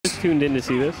tuned in to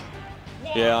see this.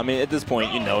 Yeah, I mean, at this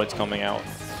point, you know it's coming out.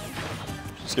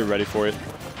 Just get ready for it.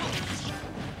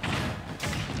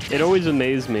 It always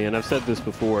amazed me, and I've said this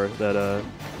before, that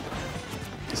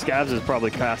Scavs has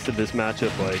probably casted this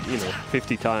matchup like,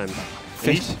 50 times.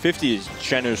 50 is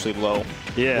generously low.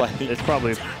 Yeah, like, it's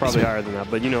probably higher than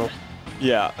that, but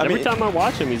yeah, every time I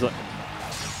watch him, he's like...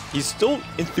 He's still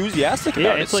enthusiastic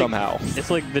about it somehow. It's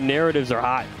like the narratives are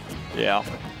hot. Yeah.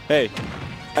 Hey,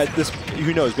 at this,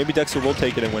 who knows? Maybe Dexter will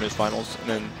take it and win his finals, and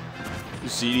then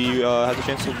ZD has a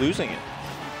chance of losing it.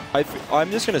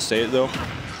 I'm just gonna say it though.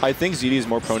 I think ZD is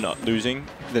more prone to losing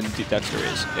than Dexter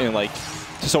is, and like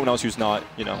to someone else who's not,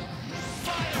 You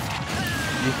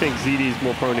think ZD is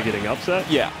more prone to getting upset?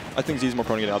 Yeah, I think ZD is more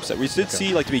prone to getting upset. We did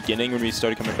see like the beginning when we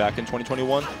started coming back in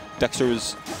 2021. Dexter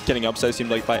was getting upset. It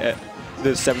seemed like by the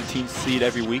 17th seed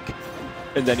every week,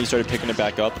 and then he started picking it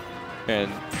back up,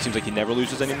 and it seems like he never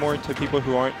loses anymore to people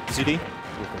who aren't ZD.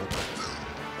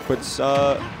 But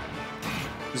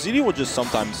ZD will just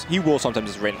sometimes, he will sometimes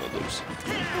just randomly lose.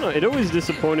 I don't know, it always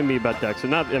disappointed me about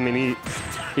Dexter. I mean,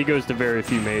 he goes to very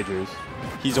few majors.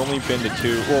 He's only been to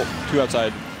two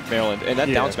outside Maryland, and that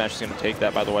down smash is going to take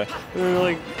that, by the way.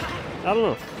 Like, I don't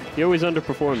know. He always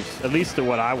underperforms, at least to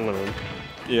what I want him.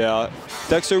 Yeah,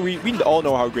 Dexter, we all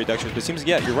know how great Dexter is, but it seems,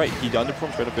 yeah, you're right. He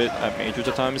underperforms quite a bit at majors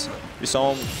at times. We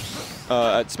saw him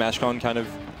at SmashCon kind of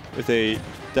with a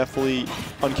definitely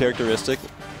uncharacteristic.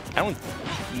 I don't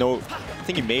know. I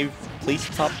think he may have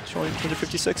placed top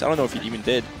 256. I don't know if he even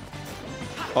did.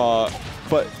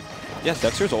 But, yeah,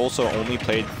 Dexter's also only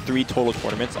played 3 total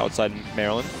tournaments outside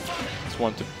Maryland. Just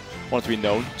wanted to be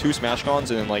known. 2 SmashCons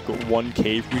and then, like, 1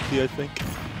 Cave weekly, I think.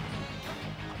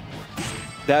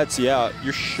 That's, yeah,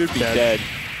 you should be dead.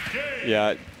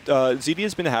 Yeah, ZD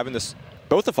has been having this,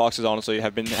 both the Foxes, honestly,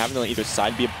 have been having to either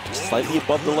side be slightly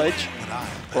above the ledge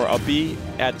or up B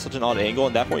at such an odd angle.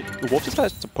 At that point, Wolf just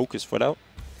has to poke his foot out.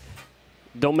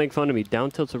 Don't make fun of me. Down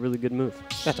tilt's a really good move.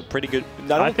 That's a pretty good...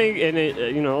 I think,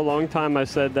 in a long time I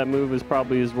said that move is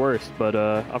probably his worst, but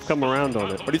I've come around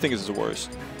on it. What do you think is his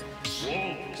worst?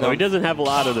 So he doesn't have a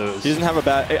lot of those. He doesn't have a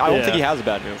bad... I don't think he has a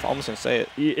bad move. I'm just going to say it.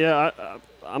 Yeah,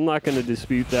 I'm not going to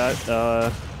dispute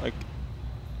that. Like,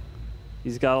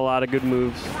 he's got a lot of good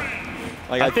moves.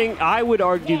 Like, I think I would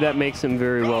argue that makes him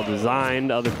very well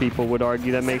designed. Other people would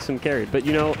argue that makes him carried. But,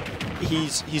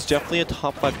 he's definitely a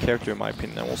top 5 character in my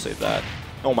opinion. I will say that.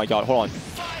 Oh my God, hold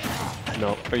on.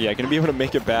 No. Oh yeah, gonna be able to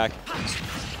make it back.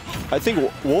 I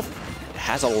think Wolf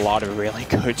has a lot of really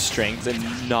good strengths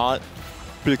and not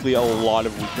particularly a lot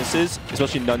of weaknesses,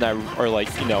 especially none that are like,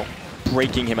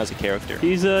 breaking him as a character.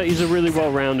 He's a really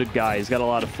well-rounded guy. He's got a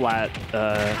lot of flat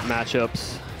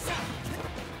matchups.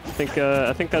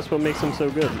 I think that's what makes him so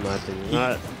good, in my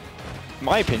opinion. In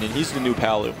my opinion, he's the new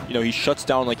Palu. He shuts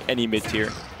down like any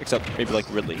mid-tier, except maybe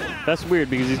like Ridley. That's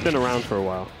weird because he's been around for a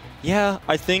while. Yeah,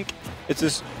 I think it's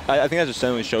just. I think that just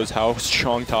generally shows how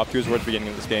strong top tiers were at the beginning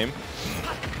of this game.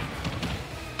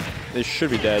 They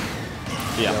should be dead.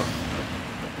 Yeah.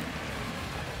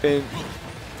 And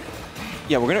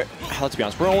yeah, we're gonna. Let's be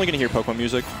honest. We're only gonna hear Pokemon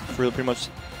music for pretty much.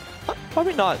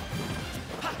 Probably not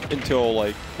until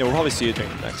like. We'll probably see it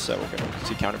during the next set. We're gonna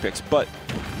see counter picks, but.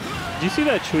 Did you see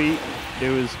that tweet? It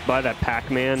was by that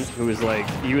Pac-Man who was like,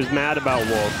 he was mad about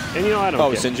Wolf. And I don't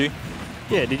Oh, Sinji?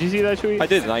 Yeah, did you see that tweet? I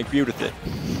did, and I agreed with it.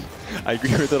 I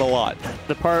agree with it a lot.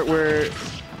 The part where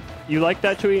you like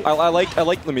that tweet? I like.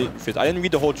 Let me. I didn't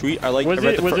read the whole tweet. Was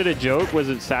it a joke? Was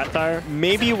it satire?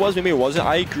 Maybe it was. Maybe it wasn't.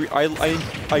 I agree. I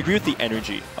agree with the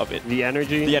energy of it. The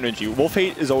energy. The energy. Wolf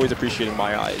hate is always appreciating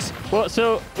my eyes. Well,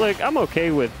 so like I'm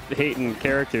okay with hating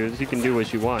characters. You can do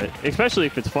what you want, especially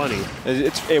if it's funny.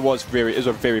 It was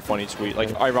a very funny tweet.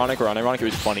 Like ironic or unironic, it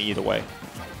was funny either way.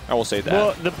 I will say that.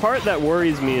 Well, the part that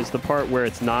worries me is the part where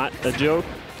it's not a joke.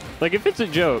 Like if it's a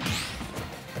joke,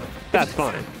 that's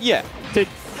fine. Yeah. To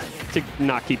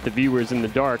not keep the viewers in the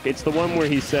dark. It's the one where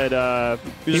he said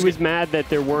he was mad that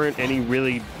there weren't any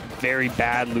really very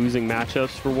bad losing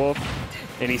matchups for Wolf.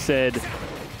 And he said,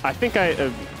 I think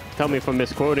tell me if I'm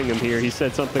misquoting him here, he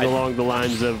said something along the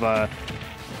lines of,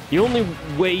 the only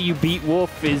way you beat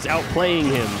Wolf is outplaying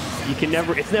him.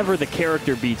 It's never the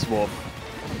character beats Wolf.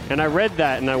 And I read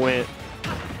that and I went,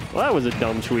 well, that was a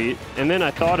dumb tweet. And then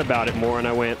I thought about it more and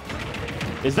I went,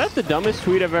 is that the dumbest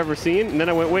tweet I've ever seen? And then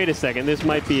I went, wait a second, this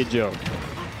might be a joke.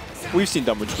 We've seen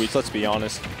dumber tweets, let's be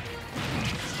honest.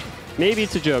 Maybe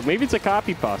it's a joke. Maybe it's a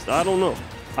copy pasta. I don't know.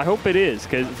 I hope it is,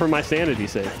 for my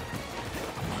sanity's sake.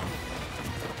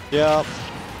 Yeah,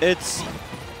 it's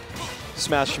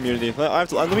Smash community.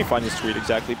 Let me find this tweet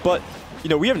exactly. But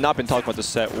we have not been talking about the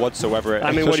set whatsoever.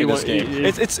 I mean, what do you want? Game.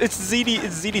 It's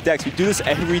ZD Dex. We do this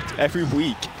every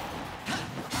week.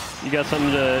 You got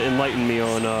something to enlighten me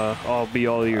on? I'll be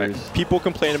all ears. People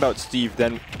complain about Steve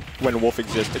then when Wolf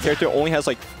exists. The character only has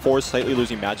like 4 slightly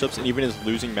losing matchups, and even his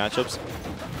losing matchups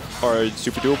are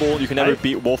super doable. You can never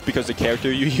beat Wolf because the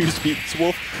character you use beats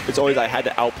Wolf. It's always I had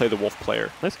to outplay the Wolf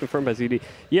player. That's confirmed by ZD.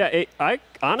 Yeah, I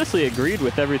honestly agreed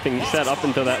with everything you said up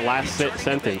until that last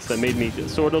sentence that made me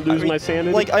sort of lose my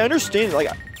sanity. Like, I understand,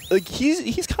 like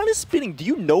he's kind of spinning. Do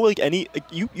you know like any, like,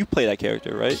 you play that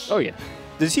character, right? Oh yeah.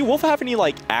 Does Wolf have any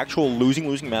like actual losing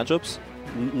matchups?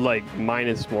 Like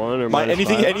 -1 or -5?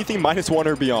 Anything -1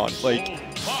 or beyond. Like,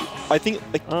 I think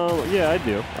like. Oh yeah, I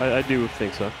do. I do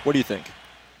think so. What do you think?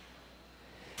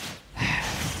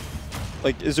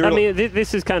 Like, is there? I mean,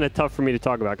 this is kind of tough for me to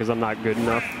talk about because I'm not good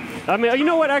enough. I mean, you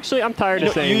know what? Actually, I'm tired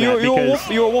of saying that because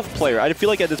you're a Wolf player. I feel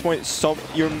like at this point,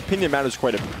 your opinion matters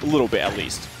quite a little bit, at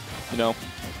least. You know.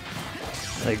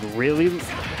 Like really?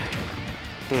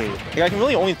 Like, I can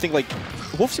really only think like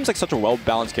Wolf seems like such a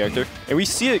well-balanced character, and we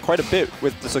see it quite a bit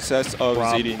with the success of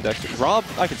ZD and Dexter. Rob,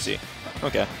 I can see.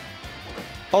 Okay.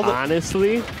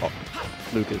 Honestly,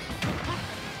 Lucas.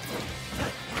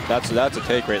 That's a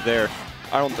take right there.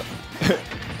 I don't.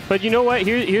 But you know what?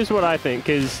 Here's what I think,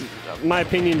 because my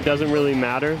opinion doesn't really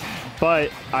matter.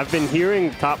 But I've been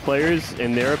hearing top players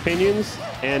and their opinions,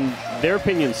 and their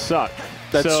opinions suck.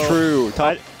 That's true.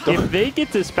 If they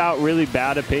get to spout really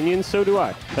bad opinions, so do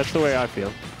I. That's the way I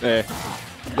feel.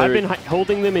 I've been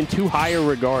holding them in too high a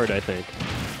regard, I think.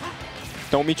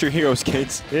 Don't meet your heroes,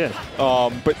 kids. Yeah.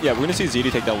 But yeah, we're gonna see ZD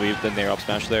take that lead, then nair up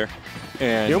smash there.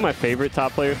 And you know my favorite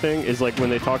top player thing is like when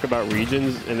they talk about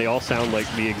regions and they all sound like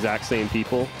the exact same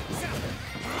people.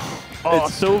 Oh,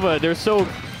 Sova, they're so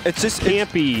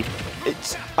campy.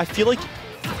 I feel like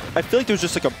there's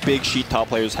just like a big sheet top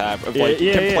players have of like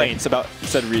complaints about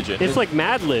said region. It's like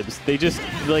Mad Libs. They just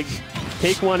like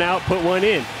take one out, put one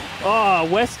in. Oh,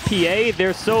 West PA,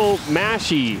 they're so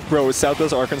mashy. Bro,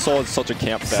 Southwest Arkansas is such a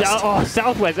camp fest.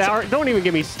 Southwest, don't even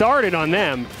get me started on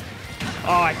them.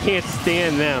 Oh, I can't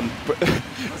stand them.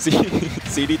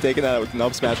 ZD taking that with an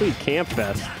up smash. Really camp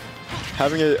fest.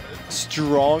 Having a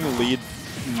strong lead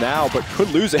now, but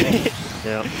could lose it.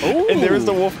 Yeah. And there's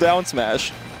the Wolf down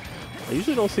smash. I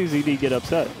usually don't see ZD get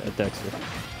upset at Dexter.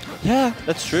 Yeah,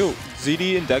 that's true.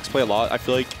 ZD and Dex play a lot. I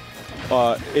feel like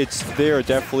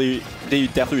they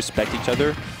definitely respect each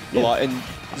other a lot, and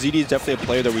ZD is definitely a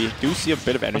player that we do see a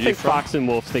bit of energy I think from. Fox and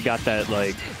Wolf, they got that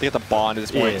like they got the bond at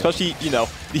this point, especially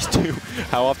these two.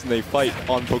 How often they fight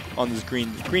on this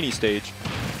greeny stage.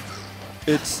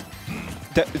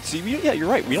 Yeah, you're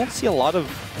right. We don't see a lot of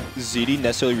ZD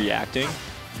necessarily reacting,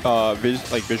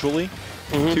 visually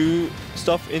to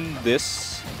stuff in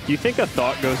this. Do you think a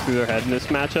thought goes through their head in this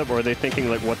matchup, or are they thinking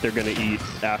like what they're gonna eat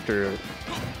after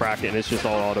bracket and it's just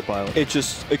all autopilot? It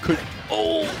could.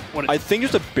 I think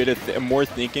there's a bit of more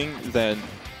thinking than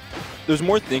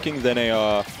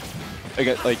a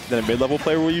mid-level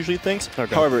player will usually thinks.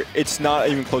 Okay. However, it's not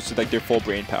even close to like their full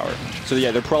brain power. So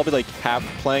yeah, they're probably like half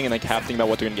playing and like half thinking about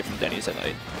what they're gonna get from Denny's at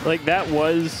night. Like that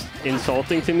was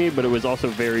insulting to me, but it was also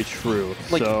very true.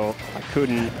 Like, so I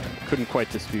couldn't quite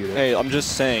dispute it. Hey, I'm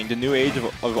just saying the new age of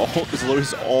all is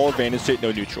literally all advantage state,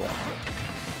 no neutral.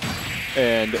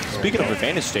 And speaking of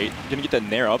advantage state, you're gonna get that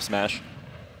nair up smash.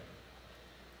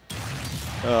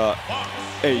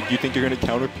 Hey, do you think you're gonna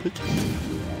counter pick?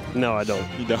 No, I don't.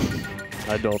 You don't.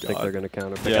 I don't think they're gonna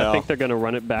counter pick. Yeah, I think they're gonna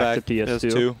run it back to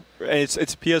PS2. And it's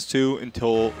PS2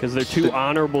 until because they're two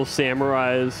honorable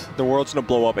samurais. The world's gonna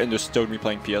blow up, and they're still gonna be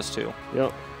playing PS2.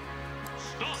 Yep.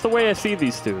 It's the way I see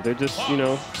these two. They're just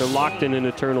they're locked in an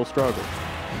eternal struggle.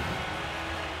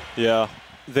 Yeah,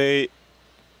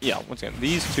 once again,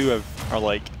 these two are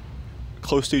like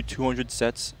close to 200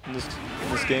 sets in this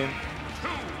game,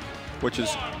 which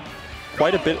is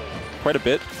quite a bit.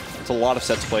 It's a lot of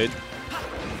sets played.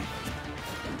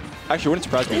 Actually, it wouldn't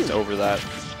surprise me if it's over that.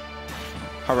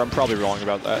 However, I'm probably wrong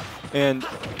about that. And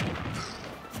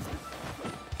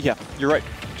yeah, you're right.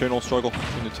 Eternal struggle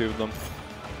between the two of them.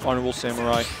 Honorable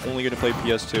Samurai, only going to play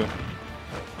PS2.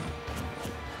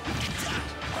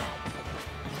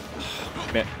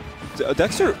 Man,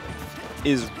 Dexter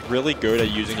is really good at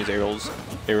using his aerials.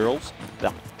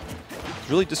 Yeah. He's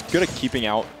really just good at keeping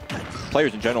out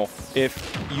players in general.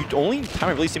 If you only time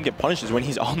I really see him get punished is when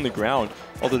he's on the ground.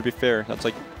 Although to be fair, that's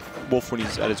like Wolf when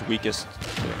he's at his weakest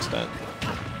to an extent.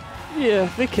 Yeah,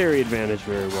 they carry advantage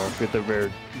very well with their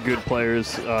very good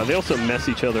players. They also mess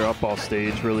each other up off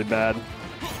stage really bad.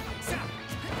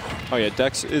 Oh yeah,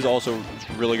 Dex is also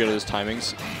really good at his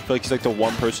timings. I feel like he's like the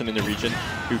one person in the region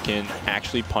who can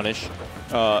actually punish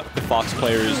the Fox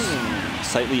players'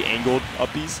 slightly angled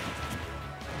uppies.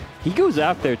 He goes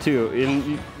out there too,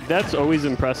 and that's always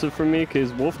impressive for me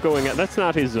because Wolf going out, that's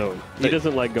not his zone. He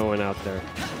doesn't like going out there.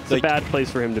 It's a bad place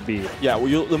for him to be. Yeah,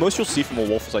 well, the most you'll see from a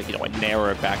Wolf is like, you know, a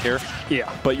narrow back air.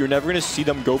 Yeah. But you're never going to see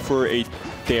them go for a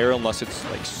dare unless it's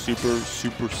like super,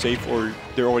 super safe or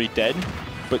they're already dead.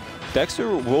 But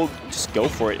Dexter will just go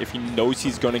for it if he knows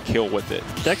he's going to kill with it.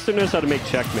 Dexter knows how to make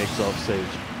checkmates off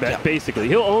stage. Basically,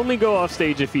 he'll only go off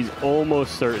stage if he's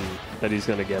almost certain that he's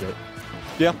going to get it.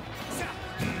 Yeah.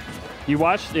 You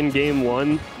watched in game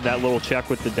 1 that little check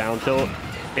with the down tilt,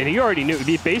 and he already knew.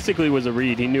 He basically was a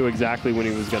read. He knew exactly when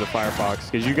he was going to Firefox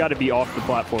because you got to be off the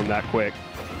platform that quick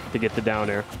to get the down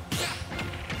air.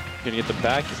 Gonna get the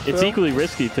back. It's equally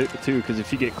risky too, because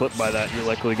if you get clipped by that, you're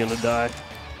likely going to die.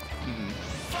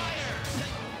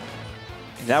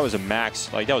 That was a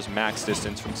max, like that was max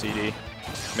distance from CD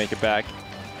to make it back.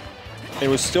 It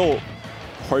was still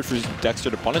hard for Dexter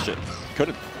to punish it.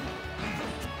 Couldn't.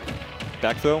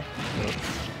 Back throw.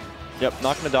 Yep,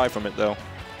 not gonna die from it though.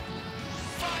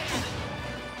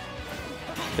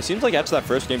 It seems like after that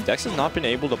first game, Dex has not been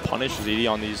able to punish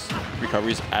ZD on these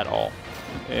recoveries at all.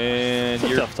 And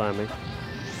you're tough timing.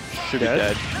 Should be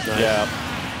dead. Nice. Yeah,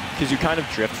 because you kind of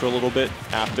drift for a little bit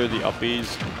after the up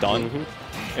B's done,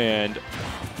 and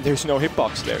there's no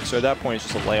hitbox there. So at that point,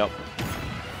 it's just a layup.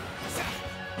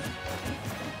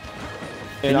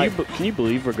 And can you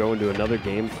believe we're going to another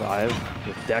game 5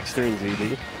 with Dexter and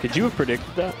ZD? Could you have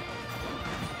predicted that?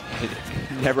 I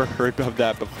never heard of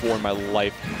that before in my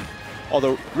life.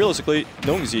 Although, realistically,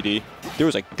 knowing ZD, there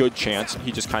was a good chance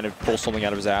he just kind of pulls something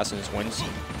out of his ass and just wins.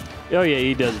 Oh yeah,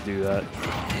 he does do that.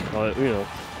 You know.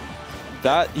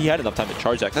 That, he had enough time to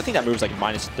charge that, 'cause I think that move was like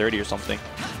minus 30 or something.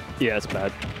 Yeah, it's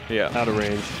bad. Yeah. Out of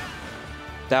range.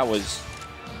 That was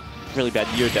really bad.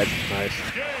 You're dead. Nice.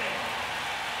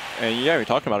 And yeah, we're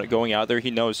talking about it. Going out there,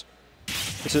 he knows.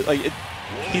 It's just, like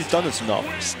he's done this enough.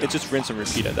 It's just rinse and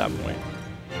repeat at that point.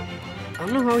 I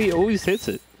don't know how he always hits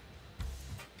it.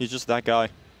 He's just that guy.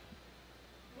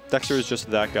 Dexter is just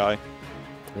that guy.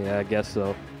 Yeah, I guess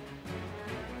so.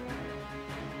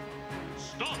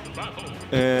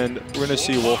 And we're gonna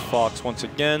see Wolf Fox once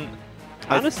again.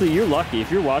 Honestly, you're lucky.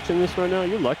 If you're watching this right now,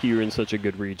 you're lucky you're in such a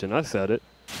good region. I said it.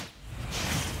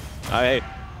 Yeah,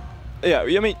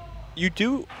 I mean, you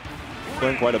do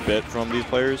learn quite a bit from these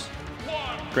players.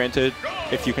 Granted,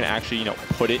 if you can actually, you know,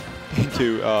 put it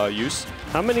into use.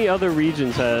 How many other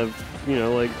regions have, you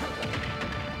know, like,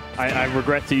 I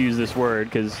regret to use this word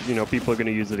because, you know, people are going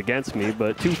to use it against me,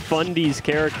 but 2 Fundies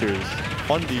characters.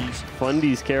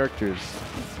 Fundies characters.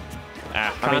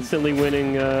 Constantly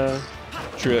winning.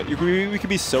 True. We could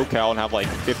be SoCal and have like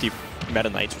 50 Meta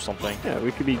Knights or something. Yeah,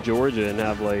 we could be Georgia and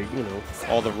have like, you know,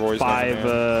 all the Roys.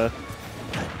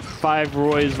 5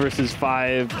 Roys versus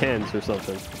 5 Kens or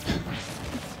something.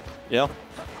 Yeah.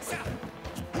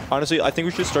 Honestly, I think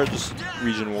we should start just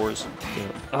region wars. Yeah.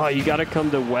 Oh, you got to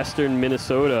come to Western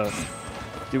Minnesota.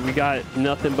 Dude, we got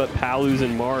nothing but Palus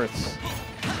and Marths.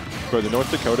 Bro, the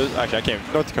North Dakota, actually, I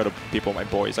can't. North Dakota people, my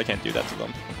boys, I can't do that to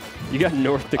them. You got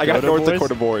North Dakota boys? I got North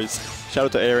Dakota boys. Shout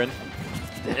out to Aaron.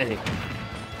 Dang.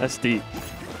 That's deep.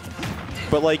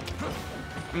 But like,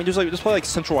 I mean, there's probably like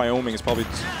Central Wyoming is probably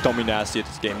dummy nasty at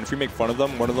this game. And if we make fun of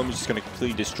them, one of them is just going to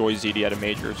completely destroy ZD at a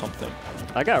major or something.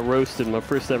 I got roasted my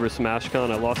first ever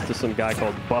SmashCon. I lost to some guy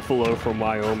called Buffalo from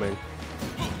Wyoming.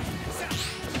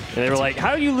 And they were like,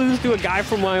 how do you lose to a guy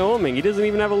from Wyoming? He doesn't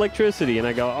even have electricity. And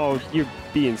I go, oh, you're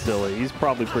being silly. He's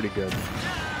probably pretty good.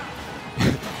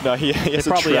 No, he has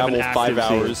to travel 5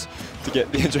 hours to get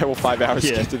to get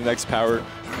to the next power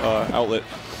outlet.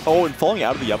 Oh, and falling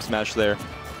out of the up smash there.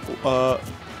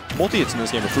 Multi-hits in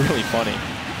this game are really funny.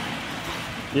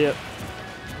 Yep.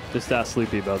 Just ask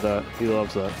Sleepy about that. He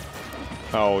loves that.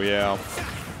 Oh, yeah.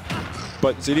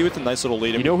 But ZD with a nice little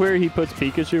lead. You know where he puts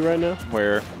Pikachu right now?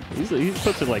 Where? He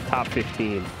puts it like top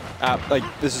 15. Like,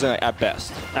 this is at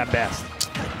best. At best.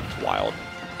 It's wild.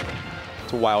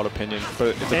 It's a wild opinion.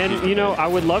 But it's you know, I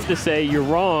would love to say you're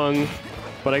wrong,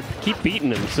 but I keep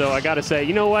beating him. So I got to say,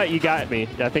 you know what? You got me.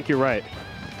 I think you're right.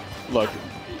 Look,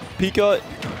 Pika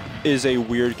is a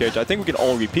weird character. I think we can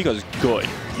all agree Pika is good.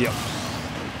 Yep.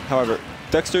 However,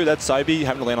 Dexter, that side B,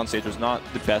 having to land on stage was not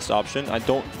the best option. I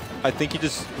think he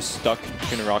just was stuck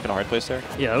between a rock and a hard place there.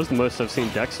 Yeah, that was the most I've seen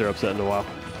Dexter upset in a while.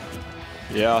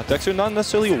 Yeah, Dexter not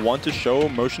necessarily want to show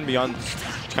motion beyond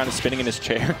kind of spinning in his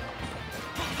chair.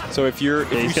 So if you're...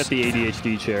 he's got the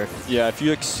ADHD chair. Yeah, if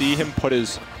you like see him put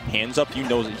his hands up, you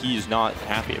know that he is not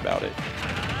happy about it.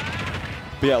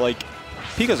 But yeah, like,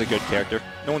 Pika's a good character.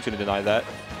 No one's going to deny that.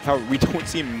 However, we don't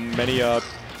see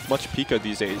much Pika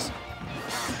these days.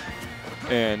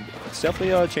 And it's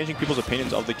definitely changing people's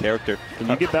opinions of the character. Can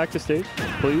you get back to stage,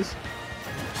 please?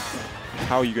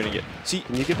 how are you going to get... See,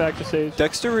 can you get back to stage?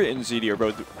 Dexter and ZD are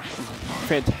both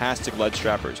fantastic ledge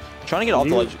trappers. Trying to get off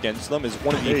the ledge against them is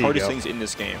one of the hardest things in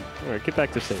this game. All right, get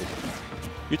back to stage.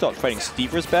 You thought fighting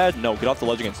Steve was bad? No, get off the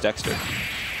ledge against Dexter.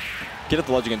 Get off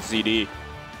the ledge against ZD.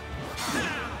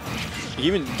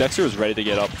 Even Dexter was ready to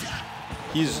get up.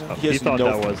 He has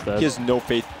no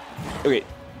faith. Okay,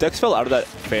 Dex fell out of that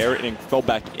fair and fell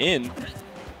back in.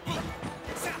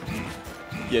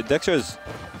 Yeah, Dexter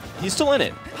he's still in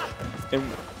it. And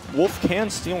Wolf can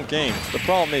steal games. The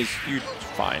problem is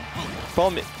fine. The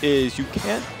problem is you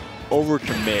can't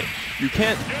overcommit. You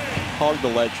can't hog the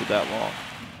ledge for that long.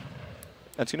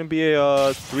 That's going to be a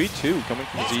 3-2 coming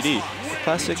from ZD.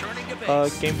 Classic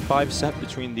Game 5 set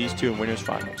between these two in winners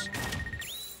finals.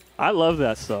 I love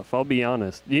that stuff, I'll be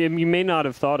honest. You may not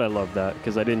have thought I loved that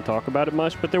because I didn't talk about it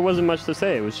much, but there wasn't much to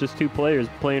say. It was just two players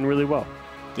playing really well.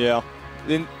 Yeah.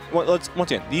 Then once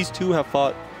again, these two have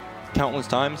fought countless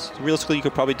times. So realistically, you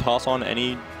could probably toss on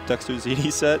any Dexter ZD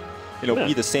set. It'll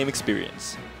be the same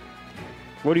experience.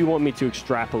 What do you want me to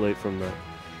extrapolate from that?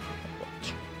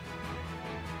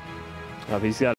 He's got